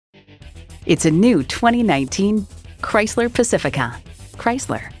It's a new 2019 Chrysler Pacifica.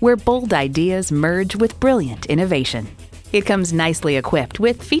 Chrysler, where bold ideas merge with brilliant innovation. It comes nicely equipped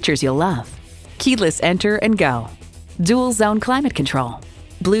with features you'll love. Keyless enter and go. Dual zone climate control.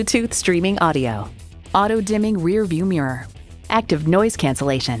 Bluetooth streaming audio. Auto dimming rear view mirror. Active noise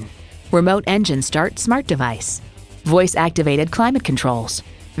cancellation. Remote engine start smart device. Voice activated climate controls.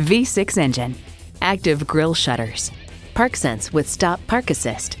 V6 engine. Active grille shutters. ParkSense with stop park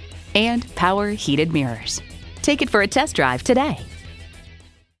assist. And power heated mirrors. Take it for a test drive today.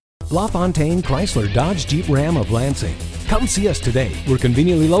 LaFontaine Chrysler Dodge Jeep Ram of Lansing. Come see us today. We're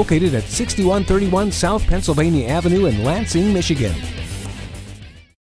conveniently located at 6131 South Pennsylvania Avenue in Lansing, Michigan.